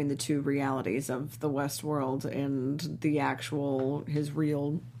bridge between the two realities of the Westworld and the actual, his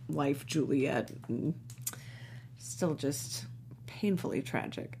real life Juliet. Still just painfully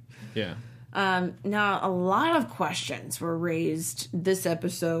tragic. Yeah. Now, a lot of questions were raised this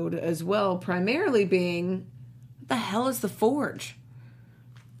episode as well, primarily being, what the hell is the Forge?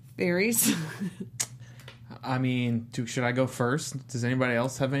 Theories? I mean, should I go first? Does anybody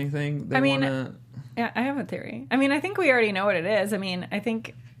else have anything they want to... Yeah, I have a theory. I mean, I think we already know what it is. I mean, I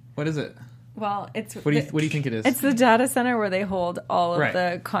think... What is it? Well, it's... What do you think it is? It's the data center where they hold all of Right.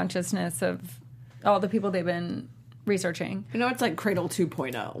 the consciousness of all the people they've been researching. You know, it's like Cradle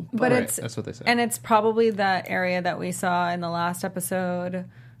 2.0. But Right, it's... that's what they say. And it's probably the area that we saw in the last episode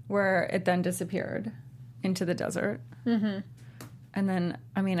where it then disappeared into the desert. Mm-hmm. And then,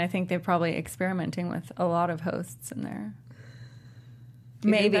 I mean, I think they're probably experimenting with a lot of hosts in there.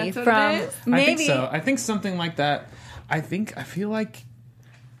 Maybe that's what from... it is? Maybe. I think so. I think something like that. I feel like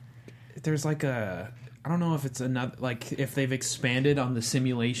there's like a... I don't know if it's another... Like, if they've expanded on the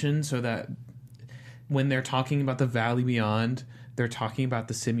simulation so that when they're talking about the Valley Beyond, they're talking about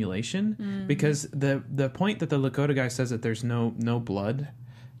the simulation. Mm-hmm. Because the point that the Lakota guy says that there's no blood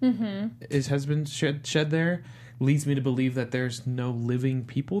has been shed there leads me to believe that there's no living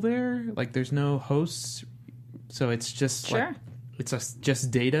people there. Like, there's no hosts. So it's just Sure. like... It's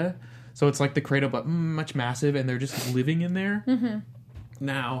just data. So it's like the cradle, but much massive, and they're just living in there. Mm-hmm.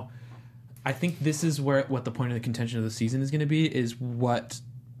 Now, I think this is what the point of the contention of the season is going to be, is what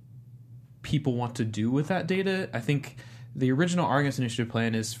people want to do with that data. I think the original Argus Initiative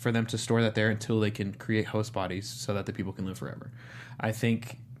plan is for them to store that there until they can create host bodies so that the people can live forever. I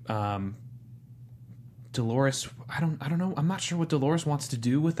think Dolores, I don't know. I'm not sure what Dolores wants to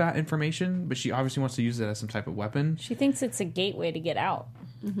do with that information, but she obviously wants to use it as some type of weapon. She thinks it's a gateway to get out.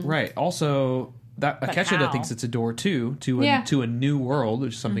 Right. Also, that Akechida thinks it's a door too to a new world,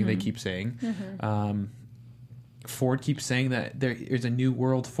 which is something they keep saying. Ford keeps saying that there is a new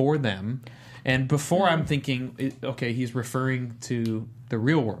world for them, and before I'm thinking, okay, he's referring to the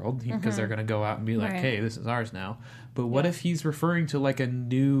real world because they're going to go out and be like, "Hey, this is ours now." But what if he's referring to like a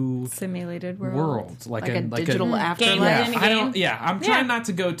new simulated world, like a digital afterlife? I'm trying not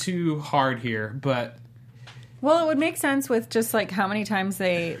to go too hard here, but well, it would make sense with just like how many times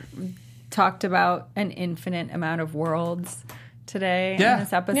they talked about an infinite amount of worlds today in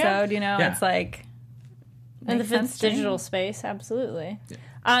this episode. You know, it's like, and if it's digital space, absolutely.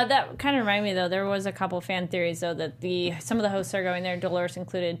 That kind of reminded me, though, there was a couple fan theories, though, that some of the hosts are going there, Dolores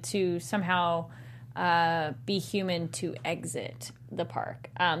included, to somehow be human to exit the park.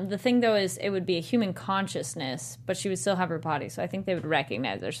 The thing, though, is it would be a human consciousness, but she would still have her body, so I think they would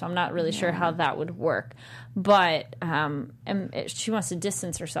recognize her, so I'm not really sure how that would work. But she wants to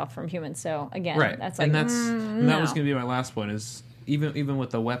distance herself from humans, so, again, that's like, and that was going to be my last point, is even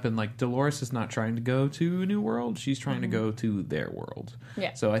with the weapon, like, Dolores is not trying to go to a new world, she's trying to go to their world.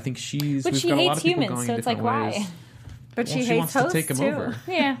 Yeah. So I think but we've she got a lot hates of people humans, going so it's different like, ways. why? But she hates wants hosts to take them too. over.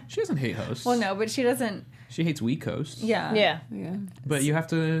 Yeah. She doesn't hate hosts. Well, no, but she doesn't. She hates weak hosts. Yeah. But you have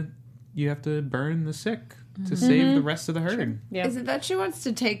to burn the sick to save the rest of the herd. Yeah. Is it that she wants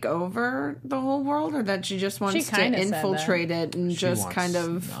to take over the whole world, or that she just wants to infiltrate it and she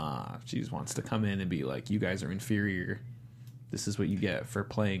just wants to come in and be like, you guys are inferior. This is what you get for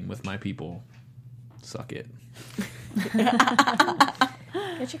playing with my people. Suck it.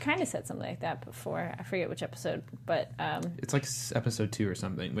 But she kind of said something like that before. I forget which episode, but it's like episode 2 or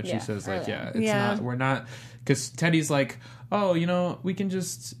something. But she says like, not. We're not, because Teddy's like, oh, we can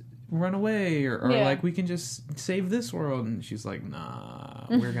just run away, or like we can just save this world, and she's like, nah,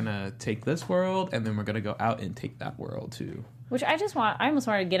 we're gonna take this world, and then we're gonna go out and take that world too. Which I almost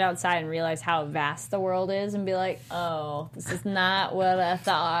want to get outside and realize how vast the world is and be like, oh, this is not what I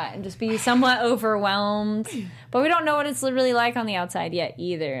thought, and just be somewhat overwhelmed. But we don't know what it's really like on the outside yet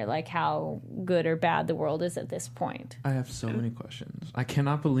either, like how good or bad the world is at this point. I have so many questions. I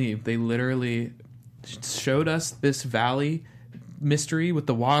cannot believe they literally showed us this valley mystery with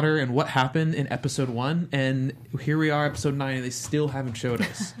the water and what happened in episode 1, and here we are, episode 9, and they still haven't showed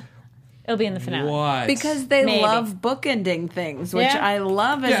us. It'll be in the finale. What? Because they love bookending things, which I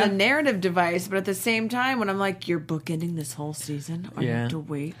love as a narrative device, but at the same time, when I'm like, you're bookending this whole season, I have to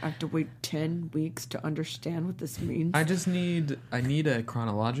wait 10 weeks to understand what this means. I need a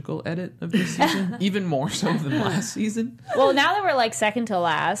chronological edit of this season, even more so than last season. Well, now that we're like second to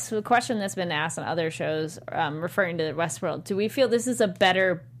last, the question that's been asked on other shows, referring to Westworld, do we feel this is a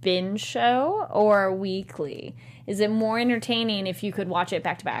better binge show or weekly? Is it more entertaining if you could watch it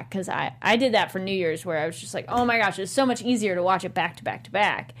back to back? Because I did that for New Year's, where I was just like, oh my gosh, it's so much easier to watch it back to back to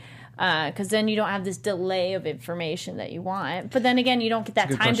back. Because then you don't have this delay of information that you want. But then again, you don't get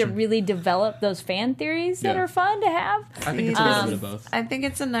that time to really develop those fan theories that are fun to have. I think it's a little bit of both. I think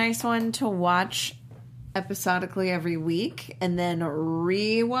it's a nice one to watch episodically every week and then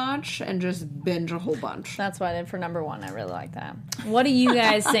rewatch and just binge a whole bunch. That's why then for number 1, I really like that. What do you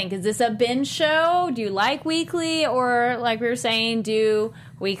guys think? Is this a binge show? Do you like weekly, or like we were saying, do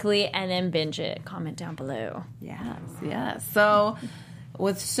weekly and then binge it? Comment down below. Yes. So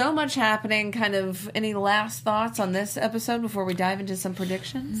with so much happening, kind of any last thoughts on this episode before we dive into some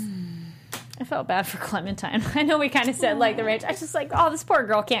predictions? I felt bad for Clementine. I know we kind of said like the rage. I was just like, oh, this poor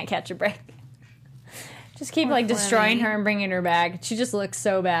girl can't catch a break. Just keep like destroying her and bringing her back. She just looks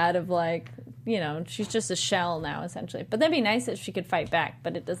so bad of like, she's just a shell now essentially. But that'd be nice if she could fight back,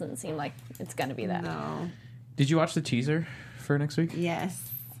 but it doesn't seem like it's going to be that. No. Did you watch the teaser for next week? Yes.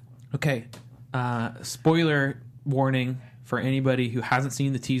 Okay. Spoiler warning for anybody who hasn't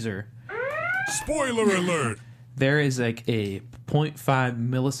seen the teaser. Spoiler alert! There is like a 0.5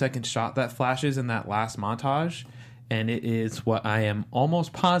 millisecond shot that flashes in that last montage, and it is what I am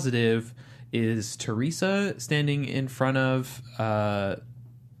almost positive is Teresa standing in front of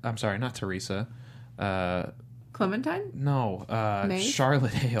I'm sorry, not Teresa. Clementine? No, Maeve?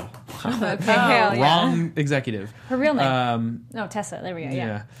 Charlotte Hale. Hale, Wrong executive. Her real name. No, Tessa. There we go.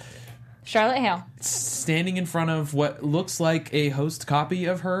 Yeah. Charlotte Hale. Standing in front of what looks like a host copy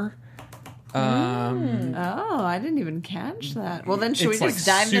of her. Oh, I didn't even catch that. Well, then should we just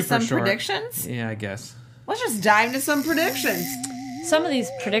dive into some predictions? Yeah, I guess. Let's just dive into some predictions. Some of these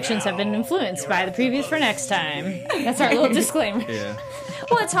predictions have been influenced by the previews for next time. That's our little disclaimer. Yeah.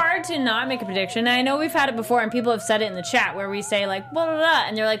 Well, it's hard to not make a prediction. And I know we've had it before, and people have said it in the chat where we say, like, blah, blah, blah,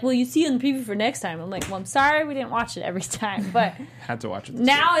 and they're like, well, you see it in the preview for next time. I'm like, well, I'm sorry we didn't watch it every time. But Had to watch it.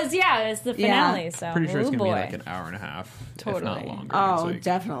 now is the finale. Yeah. So Pretty sure it's oh, going to be boy. like an hour and a half, if Totally. not longer. Oh, next week.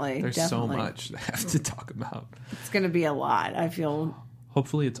 definitely. There's definitely. so much to have to talk about. It's going to be a lot, I feel.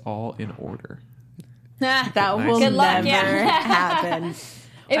 Hopefully, it's all in order. Nah. That Nice. will Good luck, never yeah. happen.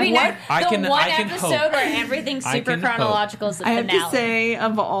 It'd be What? nice. The one I can episode hope. where everything's I super can hope. chronological is the I finale. have to say,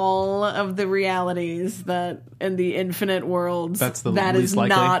 of all of the realities that in the infinite worlds, That's the that least is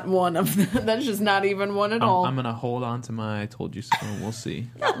likely. not one of them. That's just not even one at all. I'm going to hold on to my I told you so. We'll see.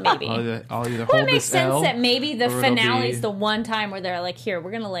 Maybe. I'll either Well, hold it makes this sense L, that maybe the or it'll finale is be- the one time where they're like, here,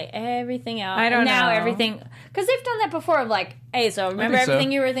 we're going to lay everything out. I don't and now know. everything... Because they've done that before of like, hey, so remember think so.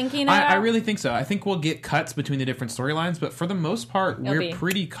 everything you were thinking about? I really think so. I think we'll get cuts between the different storylines, but for the most part, we're be-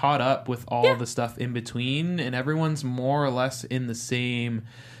 pretty caught up with all Yeah. the stuff in between, and everyone's more or less in the same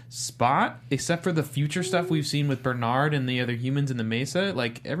spot, except for the future stuff we've seen with Bernard and the other humans in the Mesa.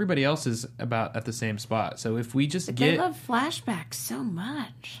 Like, everybody else is about at the same spot. So if we just They get... love flashbacks so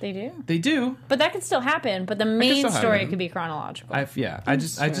much. They do. They do. But that could still happen. But the main still story happen. could be chronological. I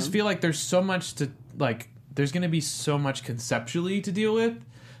just true. feel like there's so much to, like, there's going to be so much conceptually to deal with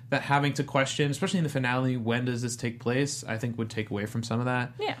that having to question, especially in the finale, when does this take place, I think would take away from some of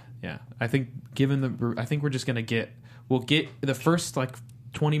that. Yeah. Yeah. I think I think we're just going to we'll get the first, like,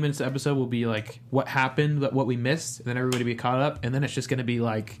 20 minutes of the episode will be, like, what happened, what we missed, and then everybody be caught up, and then it's just going to be,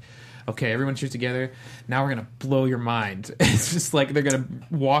 like, okay, everyone cheers together. Now we're going to blow your mind. It's just like they're going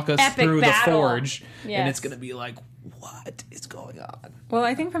to walk us Epic through battle. the forge, and Yes. it's going to be like, what is going on? Well,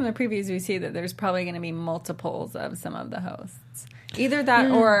 I think from the previews we see that there's probably going to be multiples of some of the hosts. Either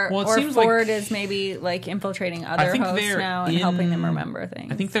that or Well, it or seems Ford like- is maybe like infiltrating other think hosts they're now and helping them remember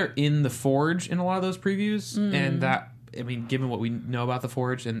things. I think they're in the Forge in a lot of those previews, and that, I mean, given what we know about the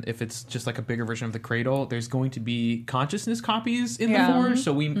Forge, and if it's just like a bigger version of the Cradle, there's going to be consciousness copies in Yeah. the Forge.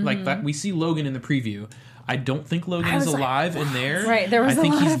 So we like that. We see Logan in the preview. I don't think Logan is was like, alive in there. Right, there was I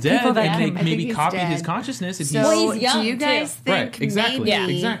think a lot he's of people dead, that and came- they I maybe think he's copied dead. his consciousness, and So he's Well, he's young, do you guys too. think right. Exactly.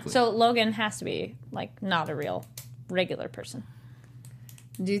 maybe... Exactly. So Logan has to be like not a real regular person.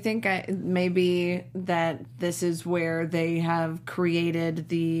 Do you think maybe that this is where they have created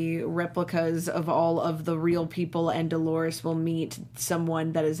the replicas of all of the real people, and Dolores will meet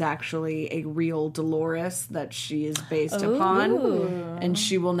someone that is actually a real Dolores that she is based upon, and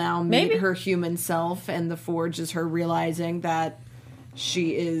she will now meet Maybe. her human self, and the Forge is her realizing that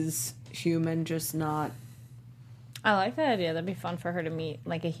she is human, just not... I like that idea. That'd be fun for her to meet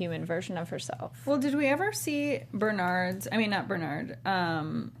like a human version of herself. Well, did we ever see Bernard's? I mean, not Bernard.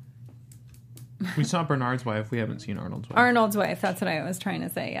 we saw Bernard's wife. We haven't seen Arnold's wife. Arnold's wife. That's what I was trying to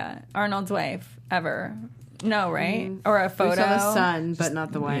say. Yeah, Arnold's wife. Ever? No, right? Or a photo? We saw the son, but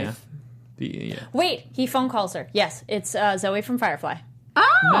not the wife. Yeah. Wait, he phone calls her. Yes, it's Zoe from Firefly. Oh!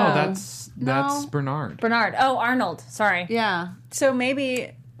 No, that's No. Bernard. Bernard. Oh, Arnold. Sorry. Yeah. So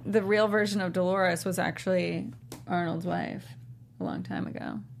maybe the real version of Dolores was actually Arnold's wife a long time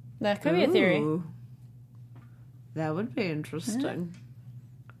ago. That could be a theory. Ooh. That would be interesting.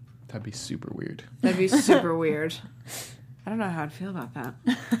 That'd be super weird. That'd be super weird. I don't know how I'd feel about that.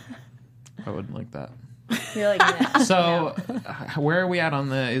 I wouldn't like that. You're like, no. So, where are we at on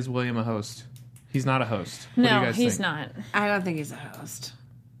the is William a host? He's not a host. What do you No, guys he's think? not. I don't think he's a host.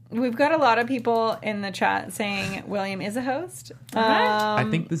 We've got a lot of people in the chat saying William is a host. I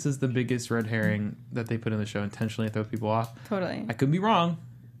think this is the biggest red herring that they put in the show intentionally to throw people off. Totally. I could be wrong.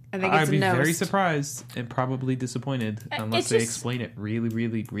 I think it's I'd be a very nost. surprised and probably disappointed unless it's they just- explain it really,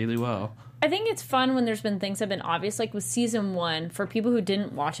 really, really well. I think it's fun when there's been things that have been obvious, like with season 1, for people who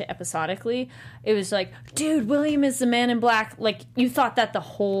didn't watch it episodically, it was like, dude, William is the man in black. Like, you thought that the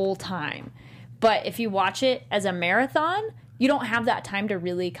whole time. But if you watch it as a marathon, you don't have that time to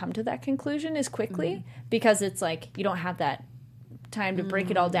really come to that conclusion as quickly because it's like, you don't have that time to break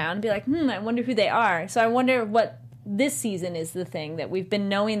it all down and be like, I wonder who they are. So I wonder what this season is the thing that we've been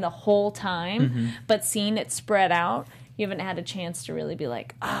knowing the whole time, but seeing it spread out, you haven't had a chance to really be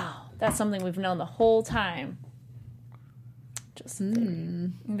like, oh, that's something we've known the whole time. Just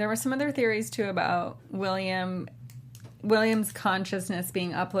There were some other theories too about William's consciousness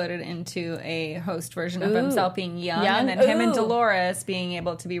being uploaded into a host version of himself being young, and then him and Ooh. Dolores being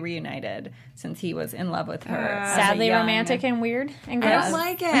able to be reunited since he was in love with her. as a sadly young- romantic and weird and I gross. don't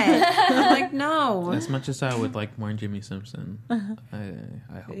like it. I'm like, no. As much as I would like more Jimmy Simpson, I hope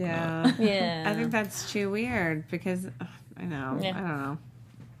not. Yeah. Yeah. I think that's too weird because I know. Yeah. I don't know.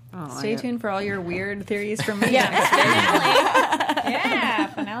 I don't Stay like it. tuned for all your weird theories from me. Yeah, finale. Yeah,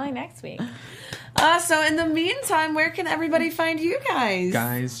 finale next week. So in the meantime, where can everybody find you guys?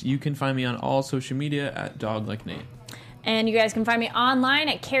 Guys, you can find me on all social media at Dog Like Nate. And you guys can find me online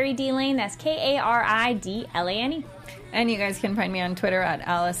at Carrie D Lane. That's KaridLane. And you guys can find me on Twitter at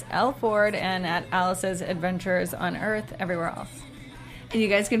Alice L. Ford and at Alice's Adventures on Earth, everywhere else. And you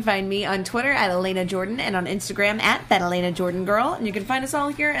guys can find me on Twitter at Elena Jordan and on Instagram at That Elena Jordan Girl. And you can find us all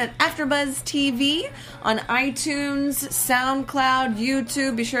here at AfterBuzz TV on iTunes, SoundCloud,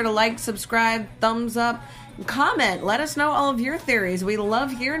 YouTube. Be sure to like, subscribe, thumbs up, comment. Let us know all of your theories. We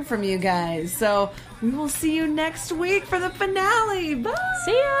love hearing from you guys. So we will see you next week for the finale. Bye.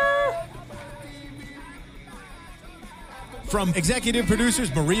 See ya! From executive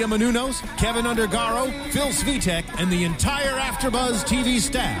producers Maria Menounos, Kevin Undergaro, Phil Svitek, and the entire AfterBuzz TV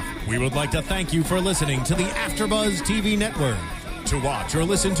staff, we would like to thank you for listening to the AfterBuzz TV network. To watch or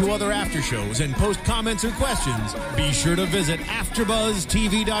listen to other after shows and post comments or questions, be sure to visit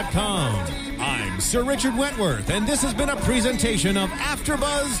AfterBuzzTV.com. I'm Sir Richard Wentworth, and this has been a presentation of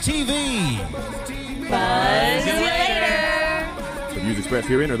AfterBuzz TV. Buzz you later! The views expressed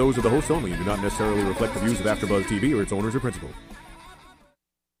herein are those of the hosts only and do not necessarily reflect the views of AfterBuzz TV or its owners or principals.